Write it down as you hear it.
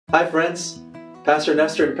Hi friends, Pastor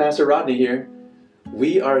Nestor and Pastor Rodney here.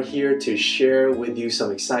 We are here to share with you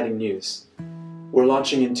some exciting news. We're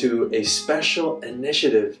launching into a special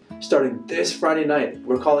initiative starting this Friday night.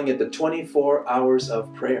 We're calling it the 24 Hours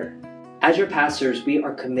of Prayer. As your pastors, we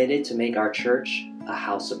are committed to make our church a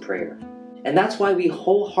house of prayer. And that's why we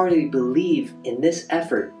wholeheartedly believe in this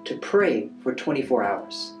effort to pray for 24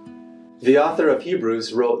 hours. The author of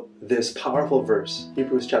Hebrews wrote this powerful verse,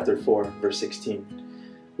 Hebrews chapter 4, verse 16.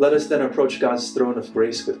 Let us then approach God's throne of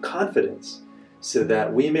grace with confidence, so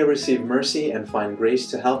that we may receive mercy and find grace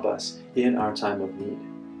to help us in our time of need.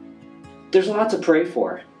 There's a lot to pray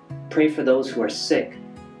for. Pray for those who are sick.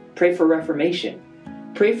 Pray for reformation.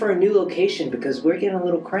 Pray for a new location because we're getting a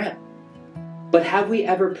little cramped. But have we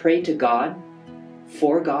ever prayed to God,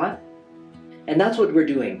 for God? And that's what we're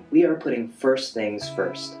doing. We are putting first things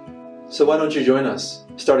first. So why don't you join us,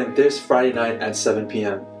 starting this Friday night at 7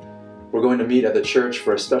 p.m. We're going to meet at the church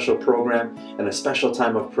for a special program and a special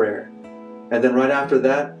time of prayer. And then right after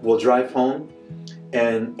that, we'll drive home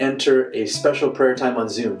and enter a special prayer time on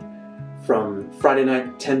Zoom from Friday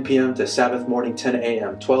night 10 p.m. to Sabbath morning 10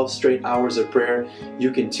 a.m. 12 straight hours of prayer.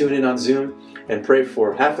 You can tune in on Zoom and pray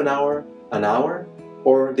for half an hour,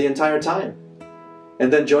 or the entire time.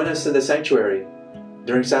 And then join us in the sanctuary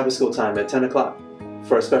during Sabbath school time at 10 o'clock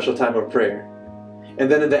for a special time of prayer. And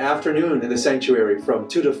then in the afternoon in the sanctuary from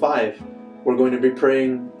 2 to 5, we're going to be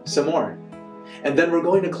praying some more. And then we're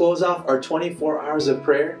going to close off our 24 hours of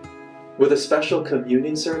prayer with a special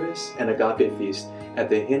communion service and agape feast at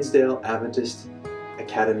the Hinsdale Adventist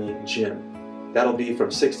Academy Gym. That'll be from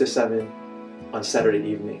 6 to 7 on Saturday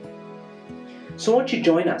evening. So won't you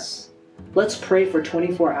join us? Let's pray for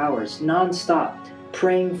 24 hours non-stop,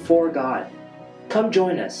 praying for God. Come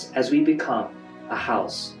join us as we become a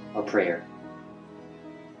house of prayer.